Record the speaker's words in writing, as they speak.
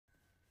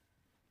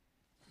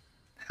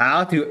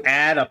how to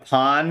add a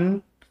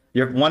pawn,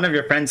 one of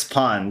your friend's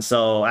pawns.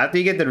 So after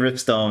you get the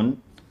Riftstone,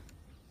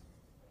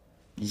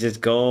 you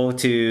just go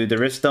to the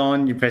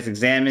Riftstone, you press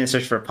examine,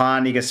 search for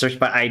pawn. You can search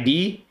by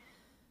ID.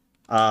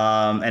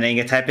 And then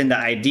you can type in the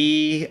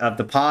ID of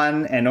the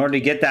pawn. And in order to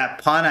get that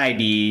pawn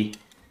ID,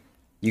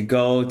 you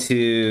go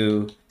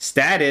to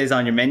status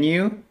on your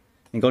menu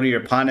and go to your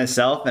pawn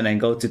itself and then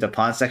go to the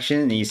pawn section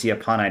and you see a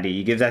pawn ID.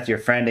 You give that to your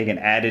friend, they can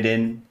add it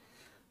in.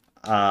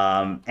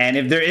 And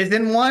if there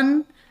isn't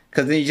one,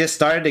 because then you just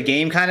started the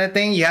game kind of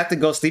thing, you have to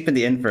go sleep in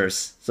the inn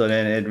first. So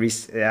then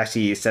it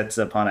actually sets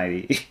the pawn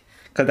ID.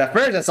 Because at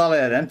first I saw it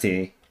as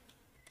empty.